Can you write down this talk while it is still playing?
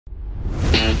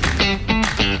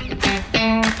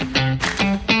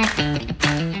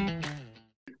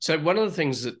So one of the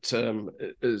things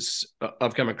that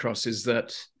I've come across is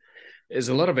that there's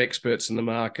a lot of experts in the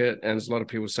market, and there's a lot of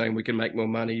people saying we can make more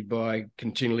money by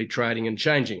continually trading and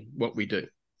changing what we do.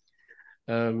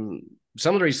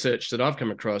 Some of the research that I've come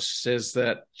across says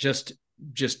that just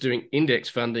doing index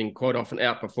funding quite often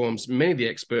outperforms many of the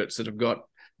experts that have got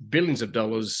billions of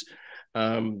dollars,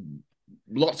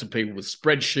 lots of people with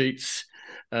spreadsheets,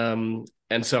 and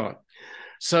so on.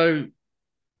 So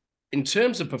in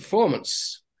terms of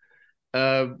performance,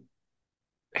 how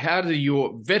do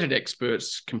your vetted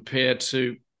experts compare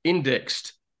to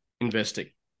indexed investing?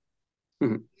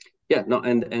 Mm-hmm. Yeah, no,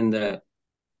 and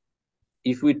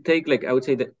if we take, like, I would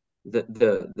say that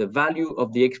the value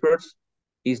of the experts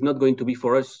is not going to be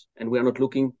for us, and we are not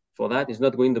looking for that. It's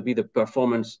not going to be the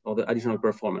performance or the additional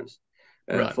performance.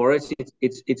 Right. For us,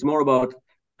 it's more about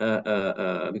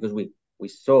because we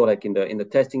saw, like, in the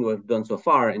testing we've done so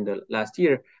far in the last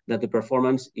year, that the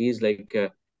performance is, like,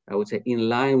 I would say, in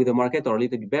line with the market or a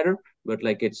little bit better, but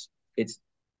like it's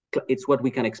what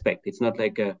we can expect. It's not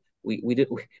like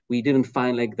we didn't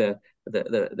find like the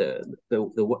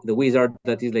wizard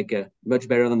that is like much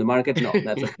better than the market. No,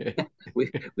 that's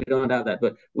we don't have that.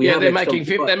 But we have, they're like,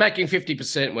 making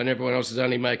 50% when everyone else is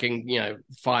only making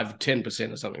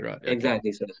 5-10% or something, right? Okay.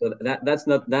 Exactly. So that's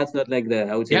not like the,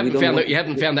 I would say, you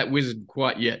haven't found that wizard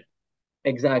quite yet.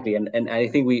 Exactly, and I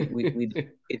think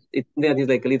it that is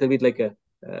like a little bit like a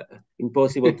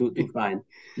impossible to find.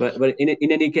 But in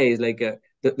any case, like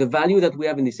the value that we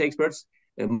have in these experts,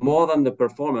 more than the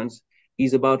performance,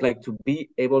 is about, like, to be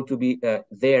able to be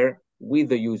there with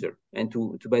the user, and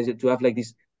to basically to have, like,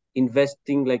 this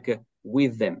investing, like,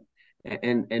 with them,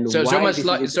 and so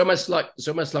it's almost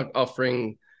like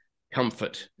offering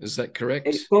comfort. Is that correct?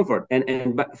 It's comfort,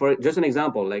 and but for just an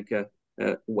example, like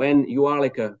when you are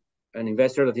like an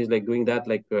investor that is, like, doing that,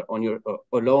 like, on your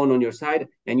alone on your side,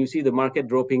 and you see the market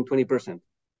dropping 20%,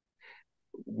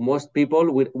 most people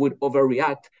would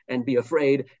overreact and be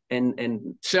afraid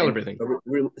and sell everything,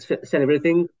 sell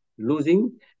everything,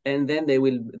 losing, and then they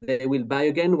will buy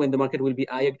again when the market will be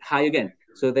high again.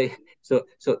 So they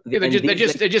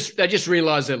just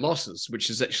realize their losses, which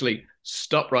is actually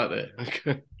stop right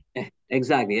there.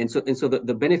 Exactly, and so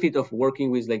the benefit of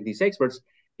working with, like, these experts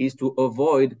is to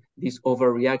avoid this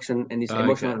overreaction and this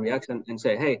emotional reaction, and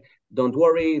say, hey, don't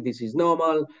worry, this is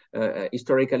normal.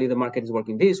 Historically, the market is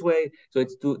working this way. So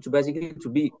it's to basically to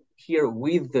be here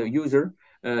with the user,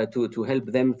 to help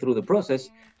them through the process,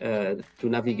 to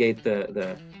navigate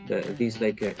this,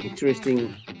 like,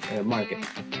 interesting market.